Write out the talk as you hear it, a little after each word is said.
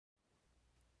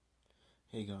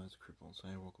Hey guys, Cripples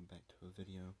here, welcome back to a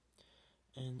video,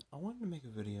 and I wanted to make a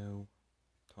video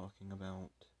talking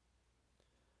about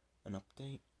an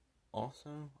update.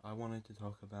 Also, I wanted to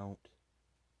talk about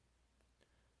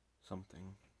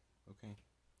something, okay?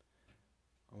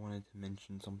 I wanted to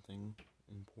mention something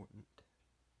important.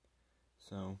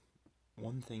 So,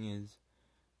 one thing is,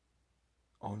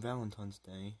 on Valentine's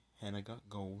Day, Hannah got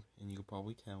gold, and you can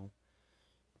probably tell.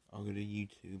 I'll go to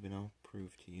YouTube and I'll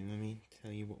prove to you. Let me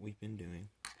tell you what we've been doing.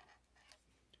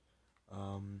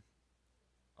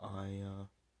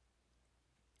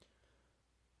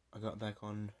 I got back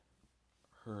on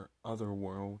her other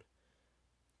world,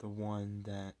 the one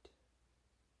that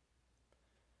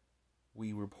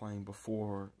we were playing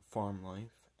before Farm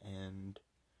Life, and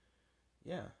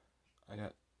yeah, I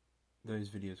got those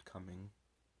videos coming.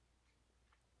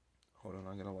 Hold on,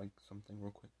 I gotta like something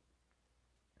real quick.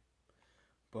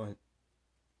 But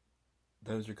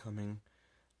those are coming.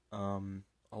 A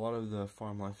lot of the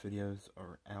Farm Life videos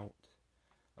are out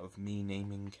of me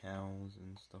naming cows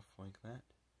and stuff like that.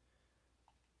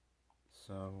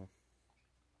 So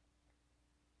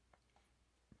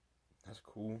that's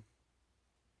cool.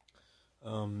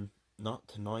 Not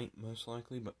tonight, most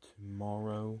likely, but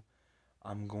tomorrow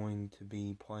I'm going to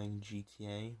be playing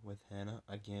GTA with Hannah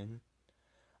again.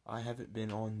 I haven't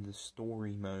been on the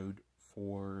story mode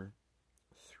for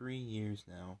 3 years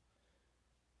now.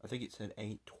 I think it said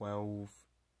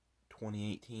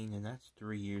 8/12/2018, and that's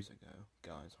 3 years ago,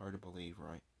 guys. Hard to believe,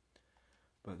 right?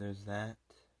 But there's that,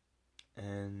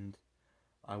 and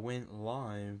I went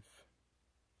live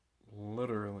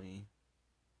literally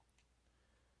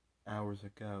hours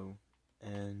ago,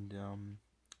 and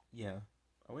yeah,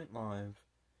 I went live,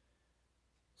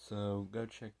 so go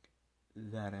check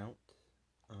that out.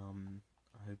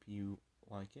 I hope you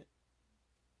like it.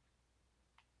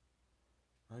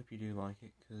 I hope you do like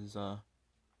it, because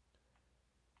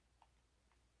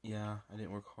yeah, I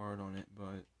didn't work hard on it,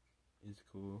 but it's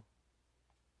cool.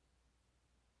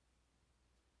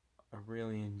 I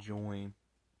really enjoy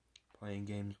playing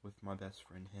games with my best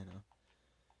friend Hannah.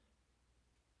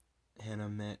 Hannah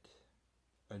met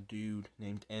a dude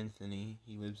named Anthony.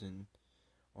 He lives in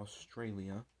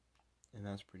Australia, and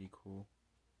that's pretty cool.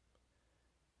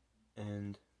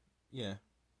 And yeah,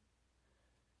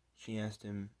 she asked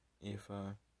him if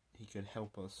he could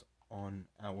help us on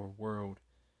our world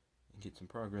and get some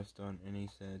progress done, and he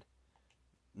said,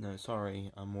 "No,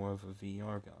 sorry, I'm more of a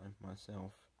VR guy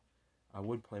myself. I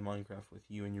would play Minecraft with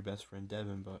you and your best friend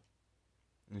Devin, but..."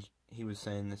 And he was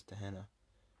saying this to Hannah.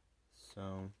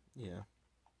 So yeah,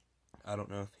 I don't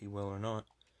know if he will or not,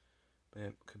 but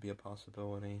it could be a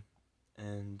possibility.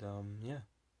 And yeah,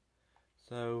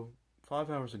 so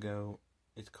 5 hours ago,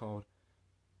 it's called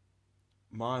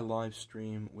My Live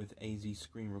Stream with AZ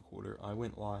Screen Recorder. I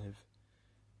went live,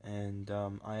 and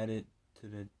I added to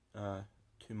the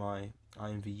to my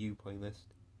IMVU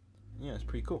playlist. Yeah, it's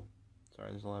pretty cool.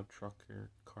 Sorry, there's a loud truck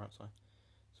or car outside.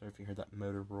 Sorry if you heard that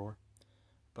motor roar.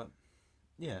 But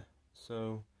yeah,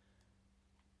 so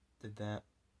did that.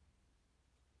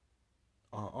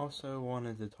 I also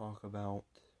wanted to talk about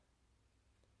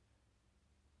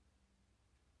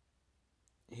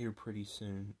here pretty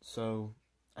soon. So,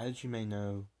 as you may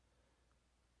know,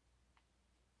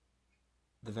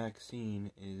 the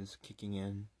vaccine is kicking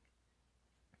in.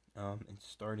 It's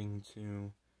starting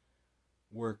to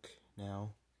work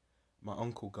now. My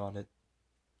uncle got it,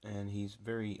 and he's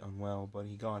very unwell, but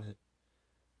he got it.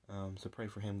 So pray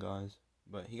for him, guys.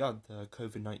 But he got the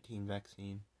COVID-19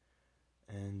 vaccine,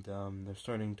 and they're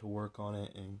starting to work on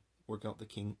it and work out the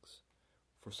kinks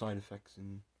for side effects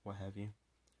and what have you.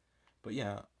 But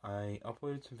yeah, I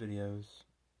uploaded some videos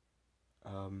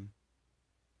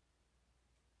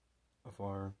of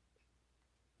our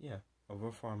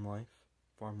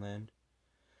farmland.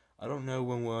 I don't know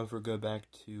when we'll ever go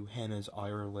back to Hannah's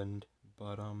Ireland,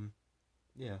 but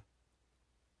yeah,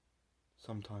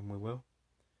 sometime we will.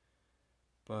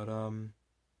 But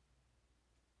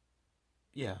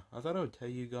yeah, I thought I would tell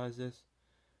you guys this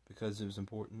because it was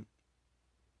important.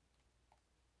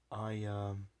 I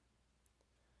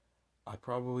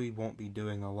probably won't be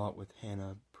doing a lot with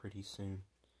Hannah pretty soon.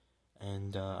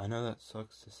 And I know that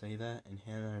sucks to say that, and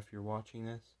Hannah, if you're watching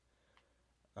this,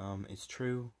 it's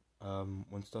true.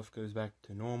 When stuff goes back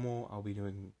to normal, I'll be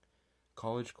doing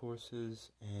college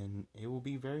courses, and it will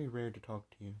be very rare to talk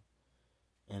to you.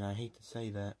 And I hate to say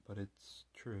that, but it's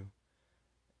true.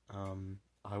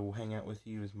 I will hang out with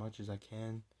you as much as I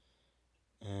can,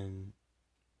 and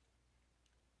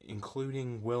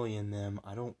including Willie and them,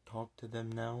 I don't talk to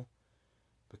them now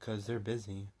because they're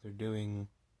busy. They're doing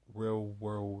real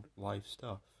world life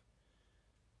stuff.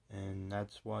 And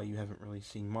that's why you haven't really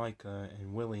seen Micah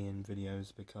and Willie in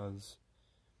videos, because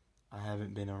I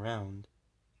haven't been around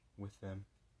with them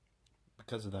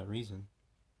because of that reason.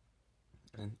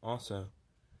 And also,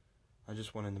 I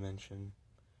just wanted to mention,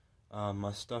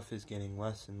 my stuff is getting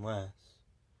less and less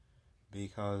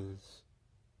because,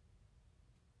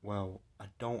 well, I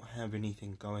don't have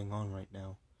anything going on right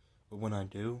now. But when I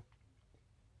do,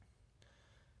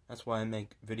 that's why I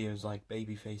make videos like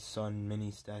Babyface Sun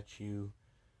mini statue,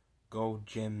 Gold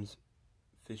Gems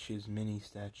Fishes mini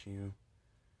statue,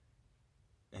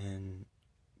 and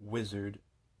Will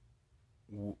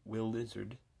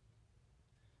Lizard,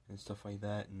 and stuff like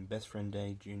that, and Best Friend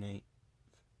Day, June 8th,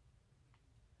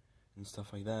 and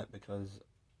stuff like that, because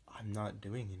I'm not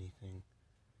doing anything.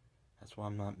 That's why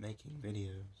I'm not making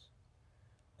videos.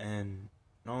 And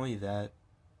not only that,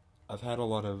 I've had a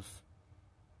lot of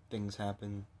things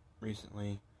happen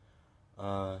recently.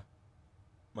 My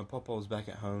papa's back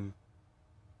at home.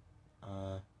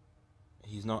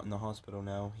 He's not in the hospital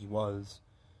now. He was,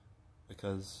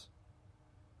 because,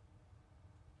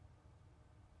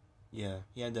 yeah,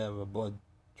 he had to have a blood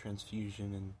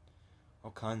transfusion and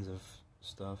all kinds of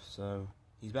stuff, so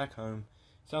he's back home.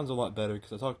 Sounds a lot better,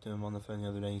 because I talked to him on the phone the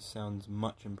other day. He sounds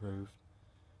much improved.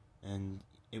 And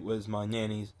it was my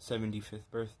nanny's 75th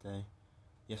birthday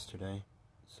yesterday,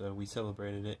 so we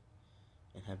celebrated it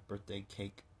and had birthday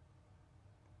cake.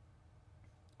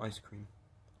 Ice cream,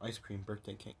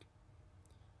 birthday cake.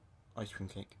 Ice cream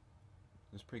cake.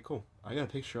 It was pretty cool. I got a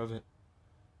picture of it,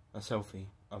 a selfie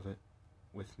of it,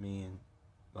 with me and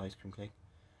the ice cream cake.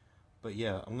 But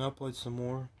yeah, I'm gonna upload some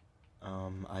more.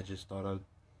 I just thought I'd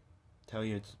tell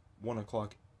you it's 1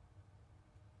 o'clock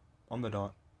on the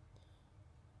dot,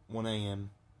 1 a.m.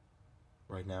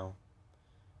 right now,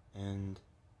 and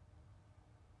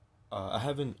I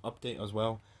have an update as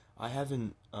well. I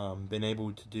haven't been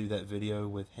able to do that video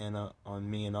with Hannah on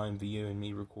me and IMVU, and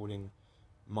me recording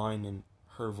mine and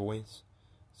her voice,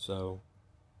 so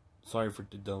sorry for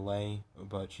the delay,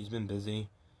 but she's been busy,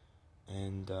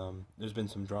 and there's been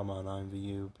some drama on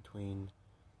IMVU between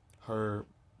her,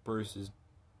 Bruce's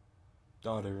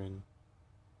daughter, and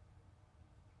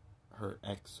her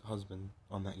ex-husband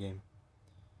on that game.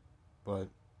 But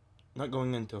not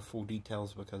going into full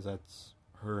details because that's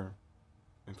her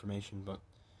information, but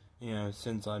you know,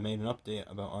 since I made an update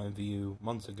about IMVU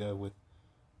months ago with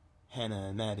Hannah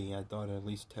and Maddie, I thought I'd at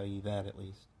least tell you that at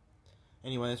least.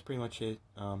 Anyway, that's pretty much it.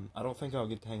 I don't think I'll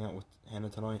get to hang out with Hannah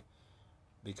tonight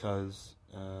because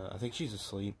I think she's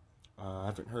asleep. I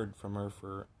haven't heard from her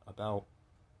for about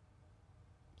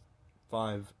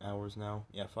 5 hours now.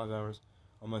 Yeah, 5 hours.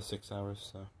 Almost 6 hours,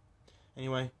 so.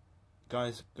 Anyway,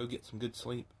 guys, go get some good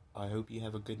sleep. I hope you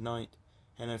have a good night.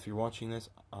 Hannah, if you're watching this,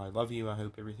 I love you. I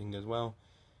hope everything goes well.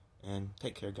 And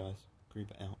take care, guys.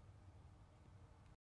 Creep out.